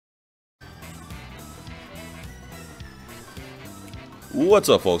What's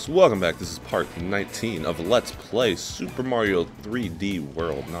up, folks? Welcome back. This is part 19 of Let's Play Super Mario 3D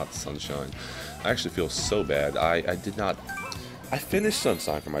World, not Sunshine. I actually feel so bad. I finished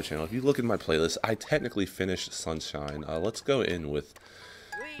Sunshine for my channel. If you look at my playlist, I technically finished Sunshine. Let's go in with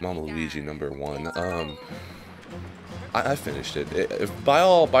Mama Luigi number 1. I finished it. By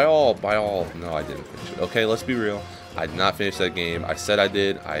all, no, I didn't finish it. Okay, let's be real. I did not finish that game. I said I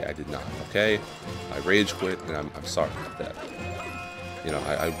did. I did not. Okay, I rage quit, and I'm sorry about that. You know,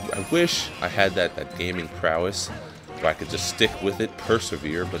 I wish I had that gaming prowess where I could just stick with it,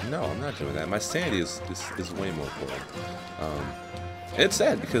 persevere, but no, I'm not doing that. My sanity is way more important. And it's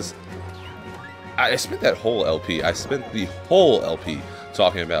sad because I spent that whole LP, I spent the whole LP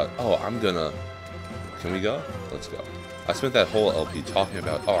talking about, oh, can we go? Let's go. I spent that whole LP talking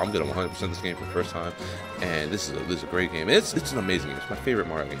about, oh, I'm gonna 100% this game for the first time, and this is a great game. It's an amazing game. It's my favorite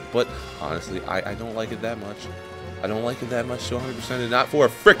Mario game, but honestly, I don't like it that much. I don't like it that much to 100%, and not for a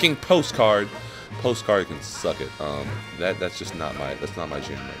freaking postcard. Postcard can suck it. That's just not my jam right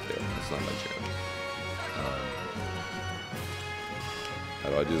there. That's not my jam. How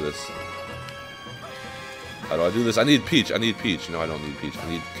do I do this? How do I do this? I need Peach. I need Peach. No, I don't need Peach. I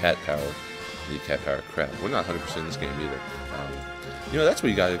need cat power. I need cat power. Crap. We're not 100% in this game either. You know, that's what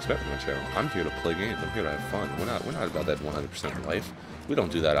you guys expect from my channel. I'm here to play games. I'm here to have fun. We're not about that 100% life. We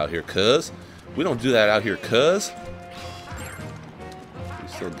don't do that out here, cuz. We don't do that out here, cuz. We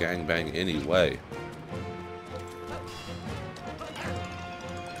still gangbang anyway.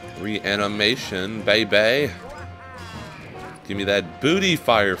 Reanimation, baby. Give me that booty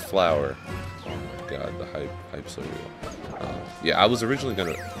fire flower. Oh my god, the hype's so real. Yeah, I was originally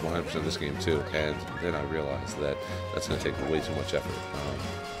gonna 100% this game too, and then I realized that that's gonna take way too much effort.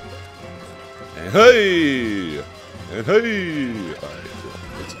 And hey! And hey! Alright, cool.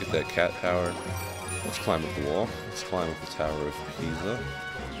 Let's get that cat power. Let's climb up the wall. Let's climb up the Tower of Pisa.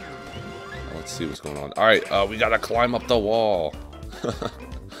 Let's see what's going on. Alright, we gotta climb up the wall.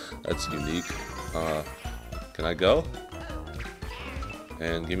 That's unique. Can I go?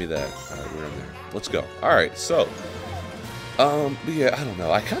 And give me that. Alright, we're in there. Let's go. Alright, so but yeah, I don't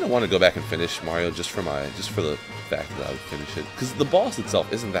know. I kind of want to go back and finish Mario just for the fact that I would finish it, because the boss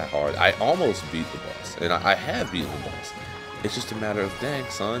itself isn't that hard. I almost beat the boss, and I have beaten the boss. It's just a matter of, dang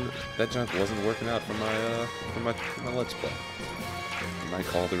son, that junk wasn't working out for my Let's Play. You might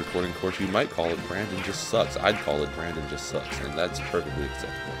call it the recording course. You might call it Brandon just sucks. I'd call it Brandon just sucks, and that's perfectly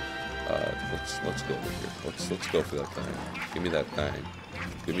acceptable. Let's go over here. Let's go for that thing. Give me that thing.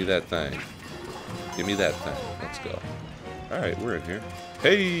 Give me that thing. Give me that thing. Let's go. Alright, we're in here.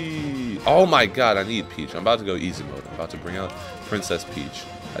 Hey! Oh my god, I need Peach. I'm about to go easy mode. I'm about to bring out Princess Peach.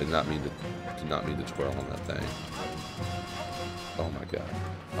 I did not mean to twirl on that thing. Oh my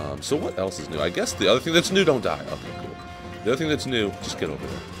god. So what else is new? I guess the other thing that's new, don't die. Okay, cool. The other thing that's new, just get over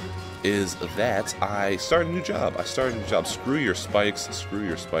there, is that I started a new job. Screw your spikes. Screw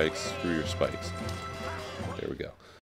your spikes. Screw your spikes.